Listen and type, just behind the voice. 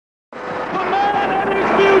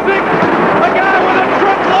music, a guy with a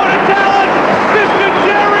truckload of talent, Mr.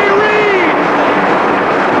 Jerry Reed.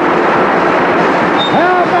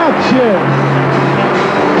 How about you?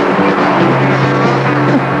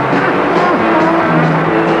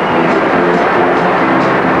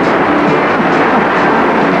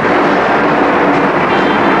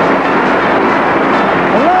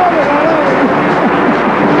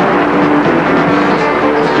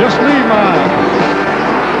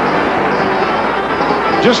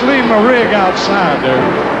 Just leave my rig outside there.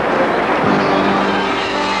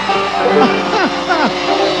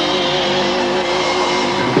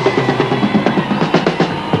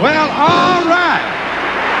 Well, all right.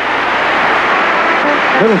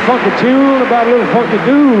 Little funky tune about a little funky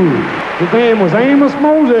dude. His name was Amos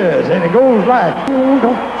Moses, and it goes like 1,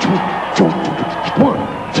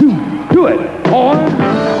 2, do it, boy.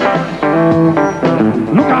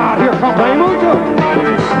 Look out, here comes Amos.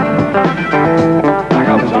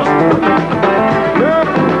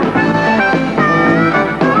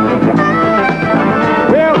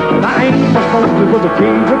 Moses was a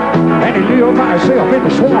king, and he lived by himself in the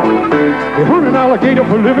swamp. He hunted an alligator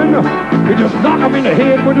for living. He just knocked him in the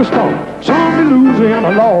head with a stone. Some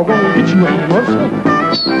Louisiana law gonna get you, Amos.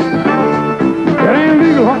 It ain't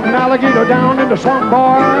legal hunting alligator down in the swamp,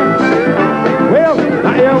 boy. Well,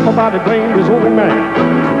 now everybody blamed his old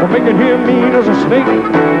man for making him mean as a snake.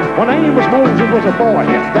 When Amos Moses was a boy,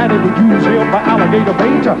 his daddy would use him for alligator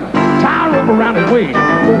bait. Tie a rope around his waist,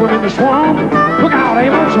 throw him in the swamp. Look out,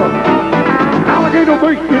 Amos. Alligator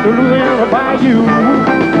bait in the Louisiana bayou.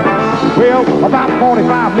 Well, about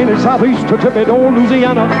 45 minutes southeast to Toledo,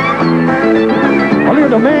 Louisiana, I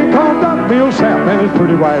lived a man called Doc Bill Sapp and his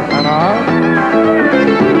pretty wife Hannah.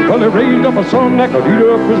 Well, they raised up a son that could eat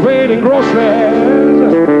up his weight in groceries.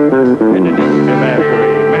 And they didn't get back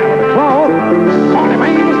man of the cloth. On him,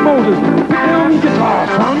 Amos Moses, pick down your guitar,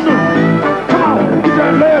 son. Come on, get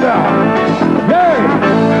that lead out. Yeah.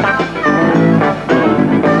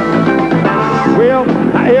 Well,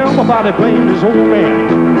 now everybody blamed his old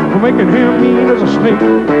man for making him mean as a snake.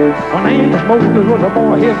 When Amos Moses was a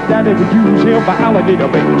boy, his daddy would use him for alligator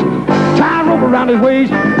bait. Tie a rope around his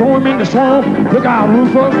waist, throw him in the swamp. Look out,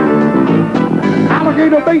 Rufus.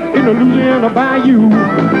 Alligator bait in the Louisiana bayou.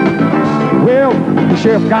 Well, the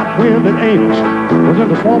sheriff got wind that Amos was in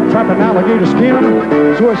the swamp trapping alligator skin.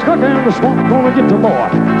 So he stuck down the swamp gonna get the boy,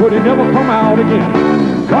 but he never come out again.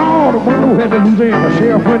 God, I wonder where the Louisiana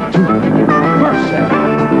sheriff went to. Mercy.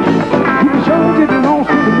 He was sure getting lost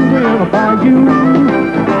in the Louisiana bayou.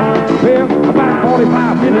 Well, about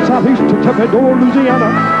 45 minutes southeast to Toledo, Louisiana,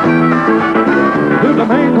 there's a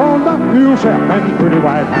man called Doc Bill Sapp and his pretty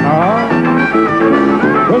wife Hannah.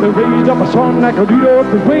 Well, they raised up a son that could eat up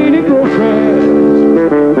his weight in groceries.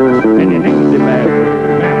 And he named him after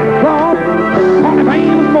man of the cloth. On him,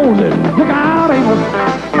 Amos Moses. Look out, Amos.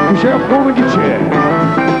 The sheriff's gonna get you.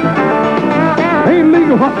 Ain't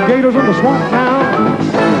legal hunting gators in the swamp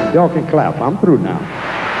now. Y'all can clap. I'm through now.